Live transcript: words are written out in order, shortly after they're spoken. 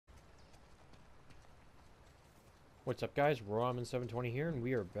What's up, guys? Ramen720 here, and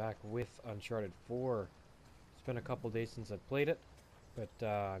we are back with Uncharted 4. It's been a couple days since I've played it, but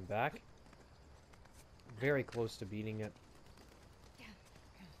I'm back. Very close to beating it.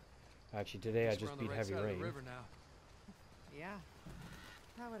 Actually, today I just beat Heavy Rain. Yeah,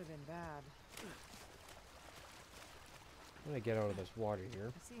 that would have been bad. I'm gonna get out of this water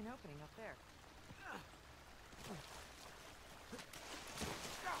here. I see an opening up there.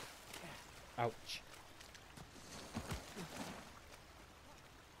 Ouch.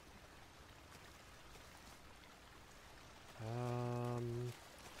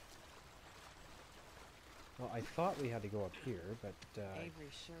 Well, I thought we had to go up here, but Avery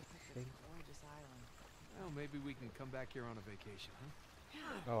sure picked a gorgeous island. Well, maybe we can come back here on a vacation,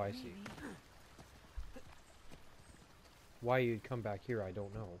 huh? Oh, I see. Why you'd come back here, I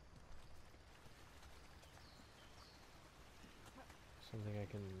don't know. Something I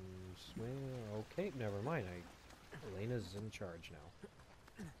can swim? Okay, never mind. Elena's in charge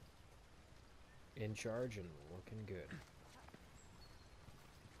now. In charge and looking good.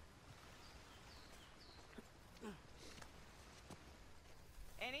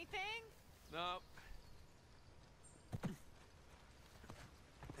 Anything? No.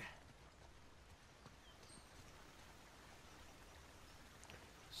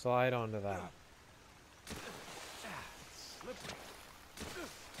 Slide onto that. Slippery.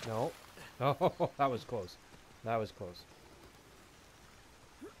 No. Oh, that was close. That was close.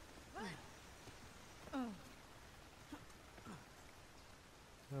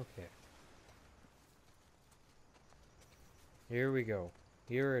 Okay. Here we go.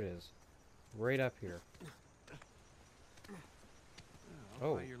 Here it is. Right up here.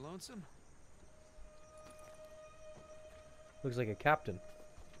 Oh. You're lonesome? Looks like a captain.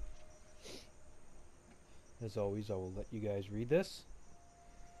 As always, I will let you guys read this.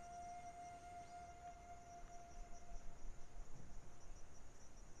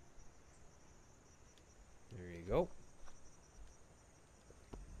 There you go.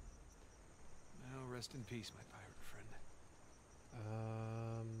 Well, rest in peace, my pirate friend.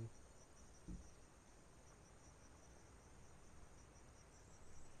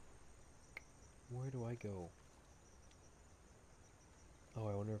 Where do I go? Oh,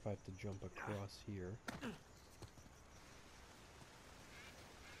 I wonder if I have to jump across here.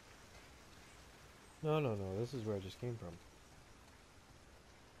 No, no, no. This is where I just came from.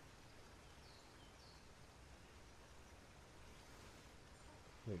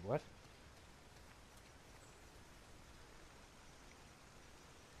 Wait, what?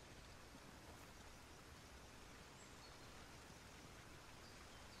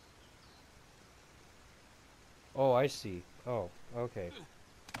 Oh, I see. Oh, okay.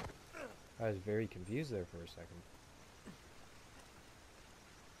 I was very confused there for a second.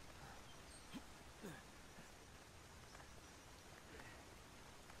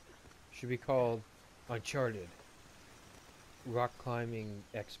 Should be called Uncharted. Rock climbing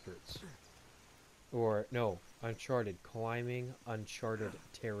experts. Or, no, Uncharted. Climbing uncharted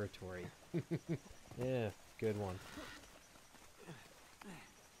territory. Yeah, good one.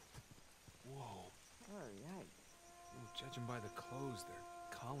 Whoa. Oh, yikes. Judging by the clothes,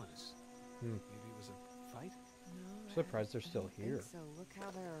 they're colonists. Hmm. Maybe it was a fight? No, Surprised they're still here. So look how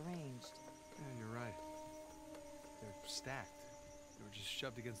they're arranged. Yeah, you're right. They're stacked. They were just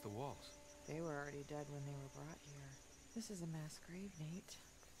shoved against the walls. They were already dead when they were brought here. This is a mass grave, Nate.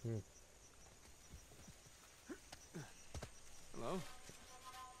 Hmm. Hello?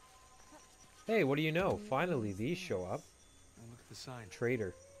 Hey, what do you know? Finally, these show up. Oh, look at the sign.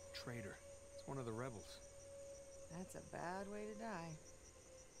 Traitor. Traitor. It's one of the rebels. That's a bad way to die.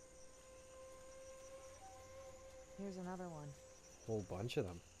 Here's another one. Whole bunch of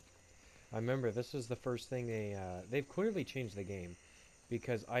them. I remember this is the first thing they've clearly changed the game,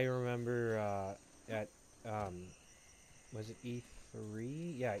 because I remember at was it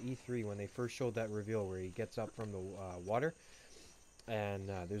E3? Yeah, E3 when they first showed that reveal where he gets up from the water, and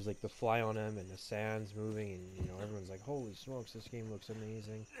there's like the fly on him and the sand's moving, and you know everyone's like, "Holy smokes, this game looks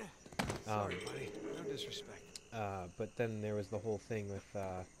amazing." Sorry, buddy. No disrespect. But then there was the whole thing with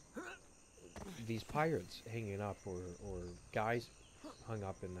these pirates hanging up, or guys hung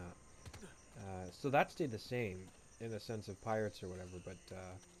up in that. So that stayed the same in the sense of pirates or whatever, but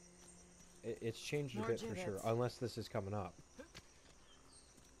it's changed a bit for sure, unless this is coming up.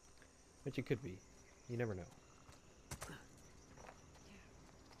 Which it could be. You never know.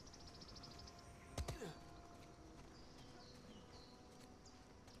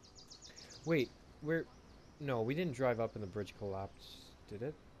 Wait, no, we didn't drive up and the bridge collapsed, did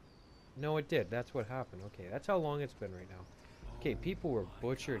it? No, it did. That's what happened. Okay, that's how long it's been right now. Okay, people were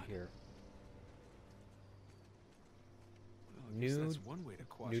butchered here. I guess that's one way to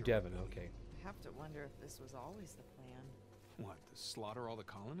quash New a Devon, rebellion. okay. I have to wonder if this was always the plan. What, to slaughter all the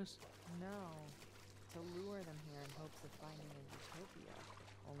colonists? No, to lure them here in hopes of finding a utopia,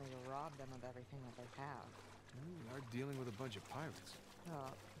 only to rob them of everything that they have. Well, we are dealing with a bunch of pirates.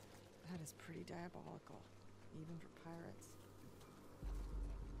 Oh, that is pretty diabolical, even for pirates.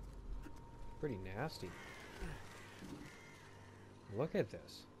 Pretty nasty. Look at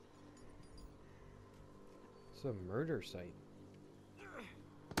this. It's a murder site.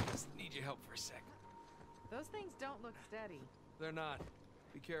 Just need your help for a sec. Those things don't look steady. They're not.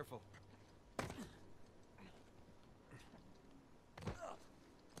 Be careful.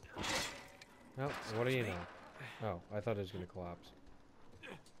 Oh, what do you know? Oh, I thought it was going to collapse.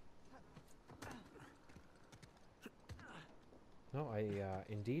 No, I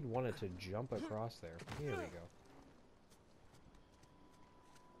indeed wanted to jump across there. Here we go.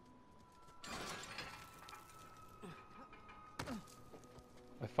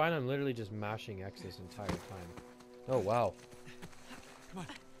 I find I'm literally just mashing X this entire time. Oh, wow. Come on.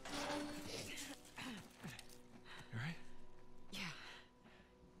 You alright? Yeah.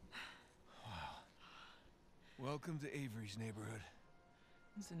 Wow. Welcome to Avery's neighborhood.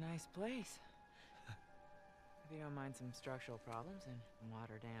 It's a nice place. If you don't mind some structural problems and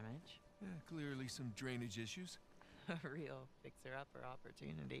water damage. Yeah, clearly some drainage issues. A real fixer-upper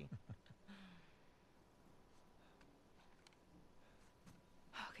opportunity.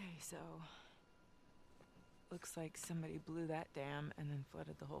 Okay, so... looks like somebody blew that dam and then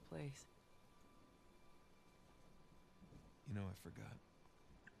flooded the whole place. You know, I forgot.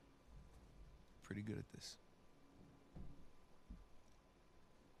 Pretty good at this.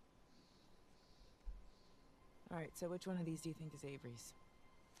 Alright, so which one of these do you think is Avery's?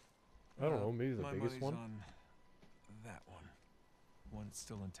 I don't know, maybe the my biggest money's one? on that one. One that's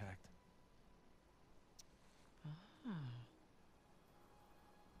still intact. Oh.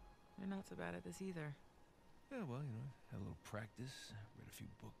 You're not so bad at this either. Yeah, well, you know, had a little practice, read a few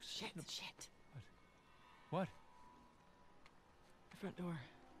books. Shit, shit. What? The front door.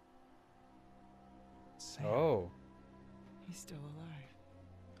 Sam. Oh. He's still alive.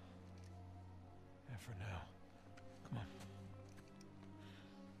 Yeah, for now. Come on.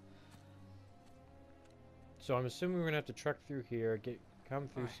 So I'm assuming we're gonna have to truck through here, come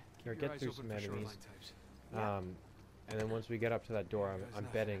through, or Your get eyes through open some for enemies. shoreline types. And then once we get up to that door, Guys, I'm nothing.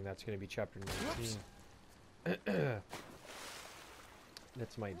 betting that's gonna be chapter 19.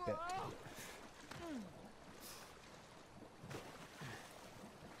 That's my bet.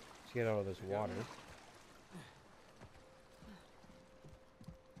 Let's get out of this water.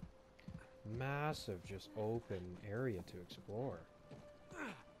 Massive, just open area to explore.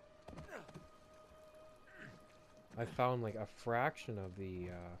 I found like a fraction of the,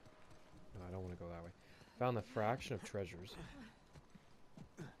 no, I don't want to go that way. Found the fraction of treasures.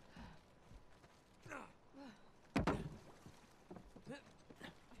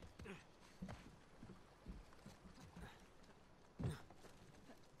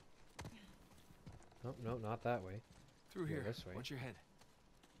 Oh, no, not that way. Through Here, here. this way. Watch your head.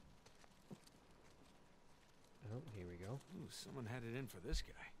 Oh, here we go. Ooh, someone had it in for this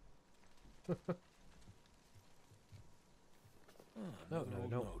guy. Oh, No, another no,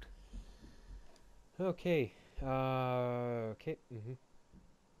 old no. note. Okay. Okay.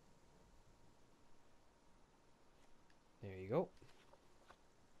 There you go.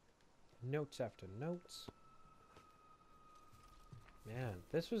 Notes after notes. Man,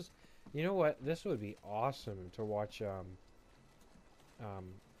 this was... You know what? This would be awesome to watch a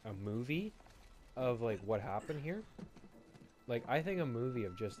movie of like what happened here. Like, I think a movie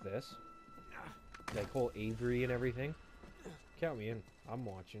of just this, like whole Avery and everything. Count me in. I'm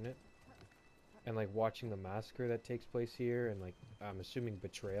watching it. And like watching the massacre that takes place here, and like I'm assuming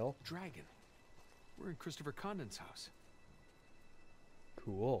betrayal. Dragon. We're in Christopher Condon's house.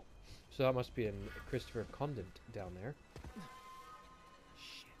 Cool. So that must be a Christopher Condon down there.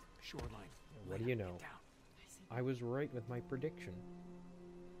 Shit. Shoreline. What do Elena, you get know? down. I was right with my prediction.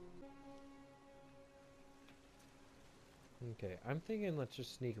 Okay, I'm thinking let's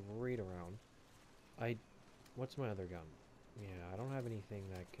just sneak right around. What's my other gun? Yeah, I don't have anything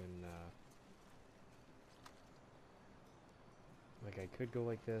that can, like I could go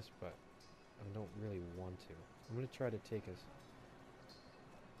like this, but I don't really want to. I'm gonna try to take us.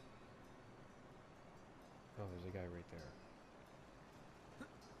 Oh, there's a guy right there.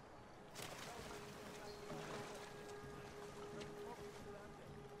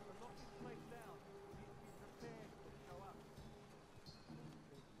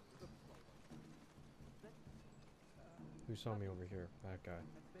 Who saw me over here? That guy.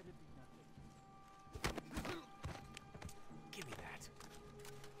 Gimme.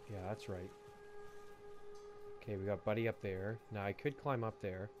 that's right. Okay, we got Buddy up there. Now I could climb up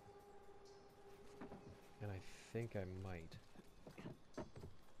there. And I think I might.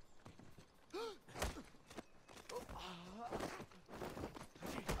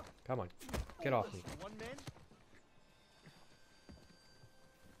 Come on. Get off me. One man?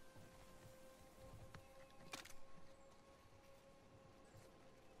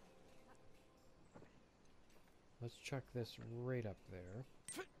 Let's check this right up there.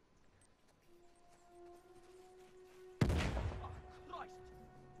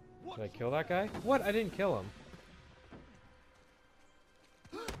 Did I kill that guy? What? I didn't kill him.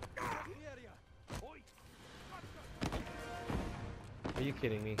 Are you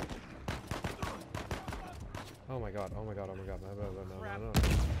kidding me? Oh my god, oh my god, oh my god. No, no, no, no, no, no.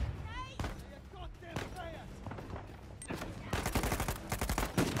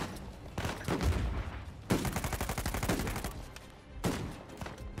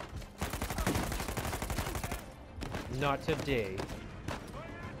 Not today.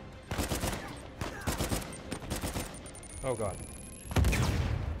 Oh god.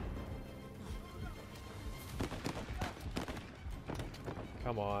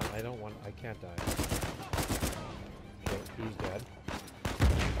 Come on, I don't want... I can't die. Okay, he's dead.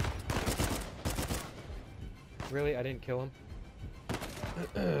 Really? I didn't kill him?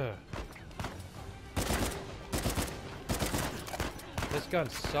 This gun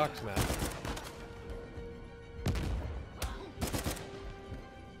sucks, man.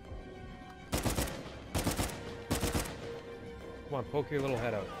 Come on, poke your little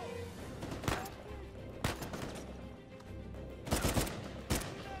head out.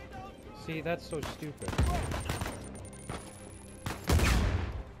 See, that's so stupid.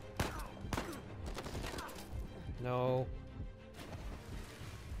 No.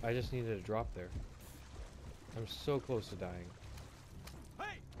 I just needed a drop there. I'm so close to dying.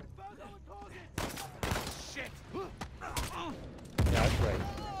 Hey! Shit! Yeah, that's right.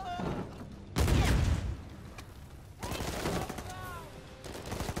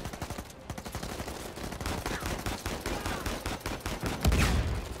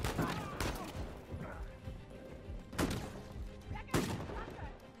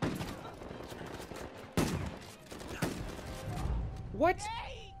 What?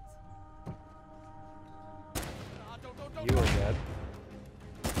 You are dead.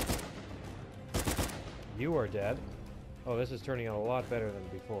 You are dead. Oh, this is turning out a lot better than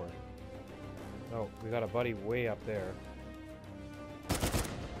before. Oh, we got a buddy way up there.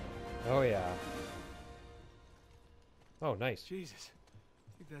 Oh, yeah. Oh, nice. Jesus.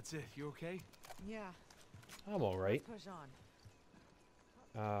 I think that's it. You okay? Yeah. I'm alright. Push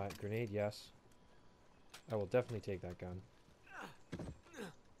on. Grenade, yes. I will definitely take that gun.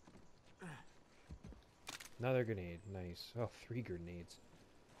 Another grenade. Nice. Oh, 3 grenades.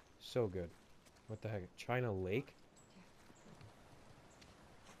 So good. What the heck? China Lake?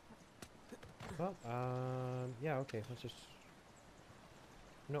 Well, yeah, okay. Let's just...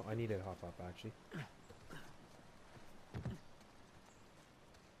 No, I need to hop up, actually.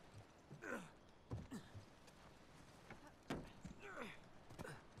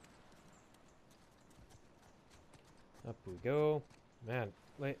 Up we go. Man,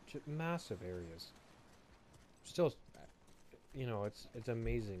 like, massive areas. Still, you know, it's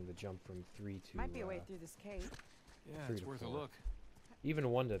amazing the jump from 3 to... Might be a way through this cave. Yeah, 3 it's to worth a 4. look. Even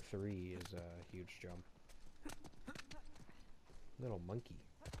 1 to 3 is a huge jump. Little monkey.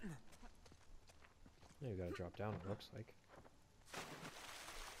 Yeah, you gotta drop down, it looks like.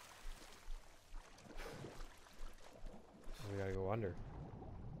 We gotta go under.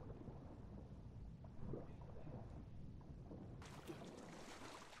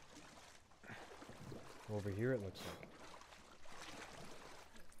 Over here it looks like.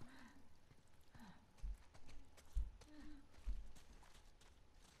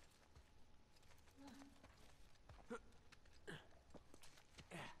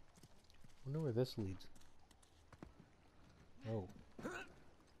 I wonder where this leads. Oh.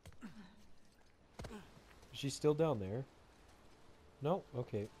 Is she still down there? No?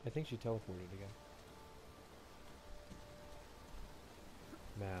 Okay. I think she teleported again.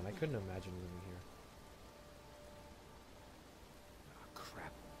 Man, I couldn't imagine living here. Oh,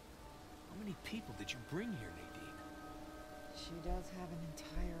 crap. How many people did you bring here, Nadine? She does have an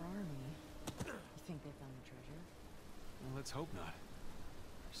entire army. You think they found the treasure? Well, let's hope not.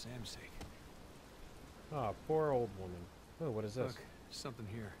 For Sam's sake. Ah, poor old woman. Oh, what is this? Look, something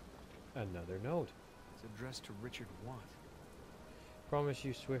here. Another note. It's addressed to Richard Want. Promise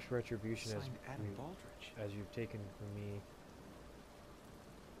you swift retribution Signed Adam Baldridge. as you've taken from me.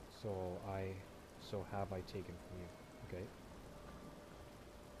 So have I taken from you. Okay.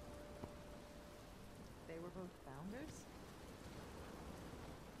 were both founders?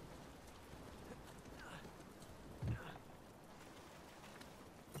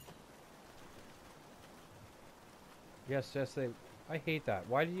 Yes, yes, they... I hate that.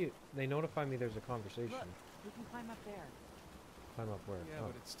 Why do you... They notify me there's a conversation. Look, we can climb up there. Climb up where? Yeah, Oh.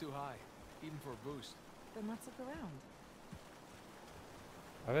 but it's too high, even for a boost. Then let's look around.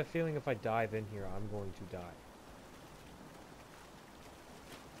 I have a feeling if I dive in here, I'm going to die.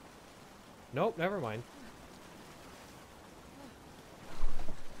 Nope, never mind.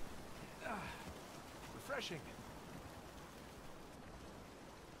 Refreshing.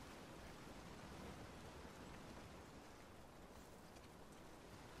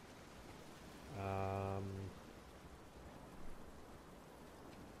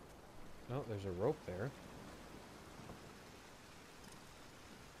 Oh, there's a rope there.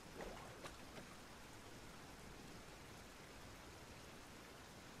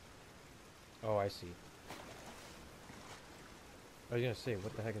 Oh, I see. I was gonna say,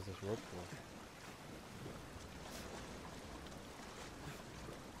 what the heck is this rope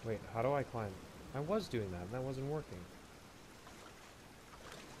for? Wait, how do I climb? I was doing that, and that wasn't working.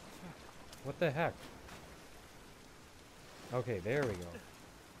 What the heck? Okay, there we go.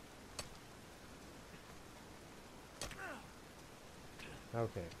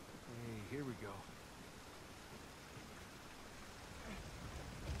 Okay. Hey, here we go.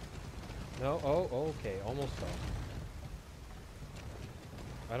 No, oh, okay, almost fell.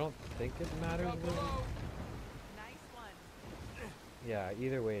 I don't think it matters Drop really. below. Nice one. Yeah,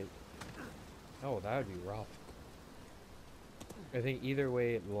 either way. Oh, that would be rough. I think either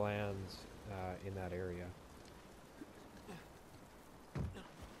way it lands in that area.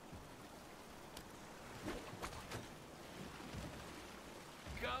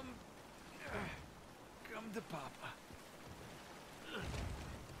 Come to Papa.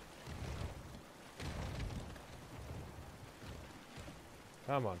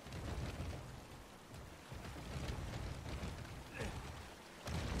 Come on.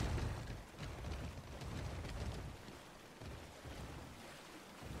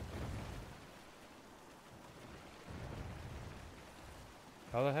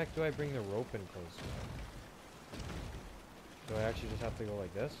 How the heck do I bring the rope in closer? Do I actually just have to go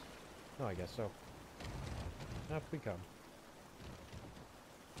like this? No, I guess so. Up we come.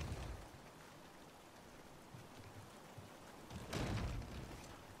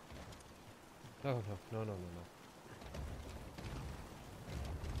 Oh, no, no, no, no, no.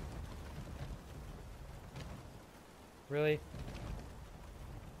 Really?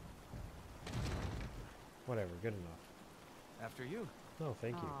 Whatever, good enough. After you. No,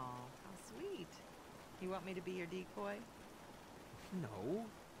 thank you. Aw, how sweet. You want me to be your decoy? No.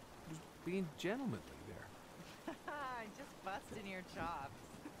 Just being gentlemanly there. Just busting your chops.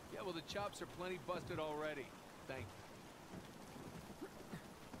 Yeah, well, the chops are plenty busted already. Thank you.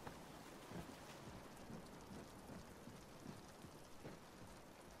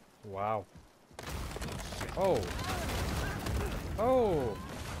 Wow. Oh! Oh!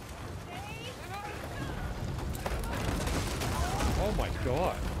 Oh my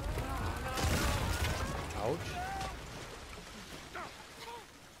god! Ouch.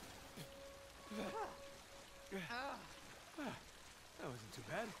 That wasn't too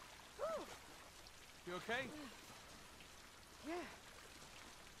bad. You okay? Yeah.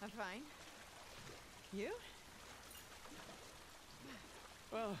 I'm fine. You?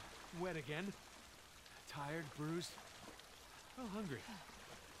 Well, wet again. Tired, bruised. Oh, hungry.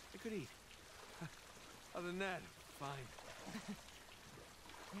 I could eat. Other than that, fine.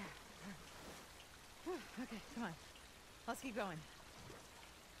 Yeah. Okay, come on. Let's keep going.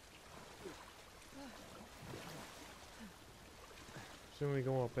 Soon we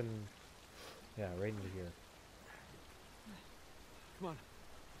go up and... Yeah, right into here. Come on.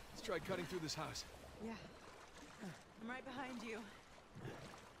 Let's try cutting through this house. Yeah. I'm right behind you.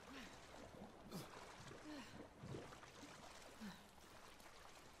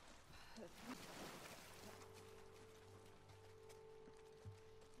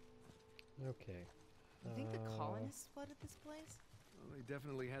 Okay. You think the colonists flooded this place? Well, they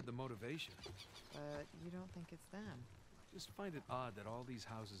definitely had the motivation. But you don't think it's them? Just find it odd that all these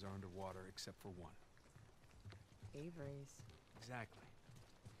houses are underwater except for one. Avery's. Exactly.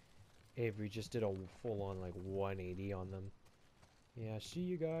 Avery just did a full-on, like, 180 on them. Yeah, see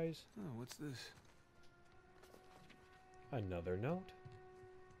you guys. Oh, what's this? Another note.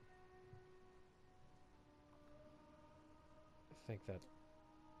 I think that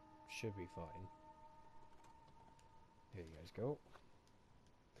should be fine. There you guys go.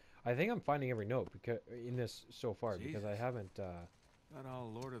 I think I'm finding every note because in this so far because I Jesus. haven't. Got all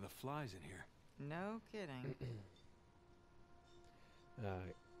Lord of the Flies in here. No kidding.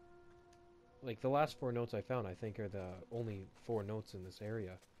 Like the last 4 notes I found, I think are the only 4 notes in this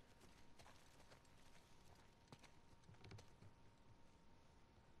area.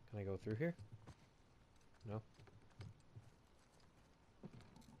 Can I go through here? No.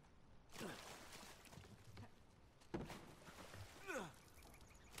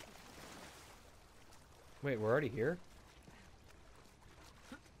 Wait, we're already here?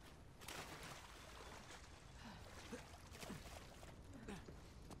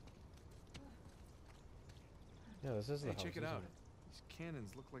 Yeah, this is the Hey, house, check it isn't out. it? These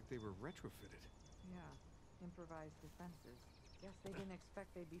cannons look like they were retrofitted. Yeah, improvised defenses. Guess they didn't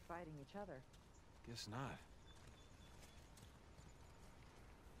expect they'd be fighting each other. Guess not.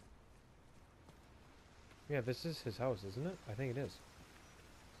 Yeah, this is his house, isn't it? I think it is.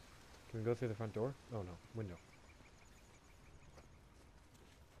 Can we go through the front door? Oh no, window.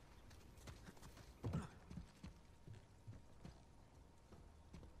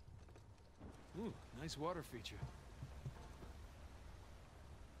 Ooh, nice water feature.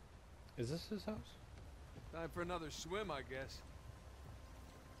 Is this his house? Time for another swim, I guess.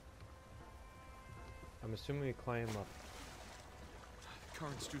 I'm assuming we climb up. The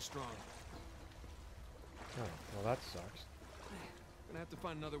current's too strong. Oh, well that sucks. Gonna have to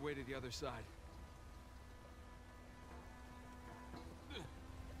find another way to the other side.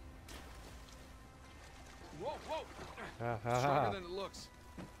 Whoa, whoa! Ha ha ha. Stronger than it looks.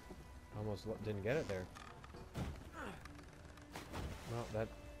 Almost didn't get it there. No, that...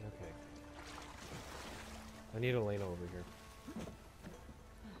 Okay. I need Elena over here.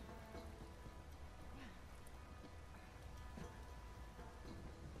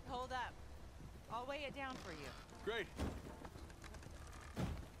 Hold up. I'll weigh it down for you. Great.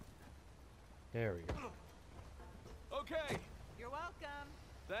 There we go. Okay. You're welcome.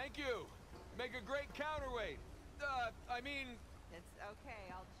 Thank you. Make a great counterweight. I mean, It's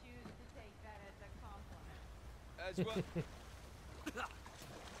okay. I'll choose to take that as a compliment. as well.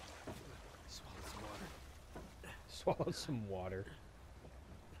 Swallow some water. Swallow some water.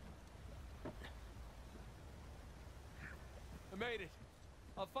 I made it.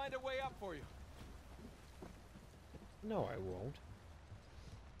 I'll find a way up for you. No, I won't.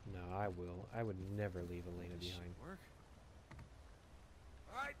 No, I will. I would never leave Elena This behind. should work.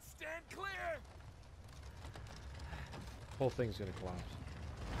 All right, stand clear. Whole thing's gonna collapse.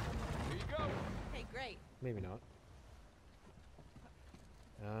 Here you go. Hey, great. Maybe not.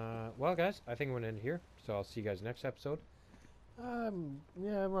 Well, guys, I think I'm gonna end here. So I'll see you guys next episode.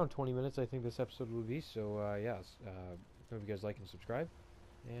 Yeah, around 20 minutes I think this episode will be. So, yes. Hope you guys like and subscribe.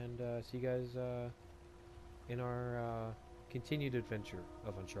 And, see you guys, in our, continued adventure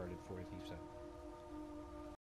of Uncharted 4 Thief's End.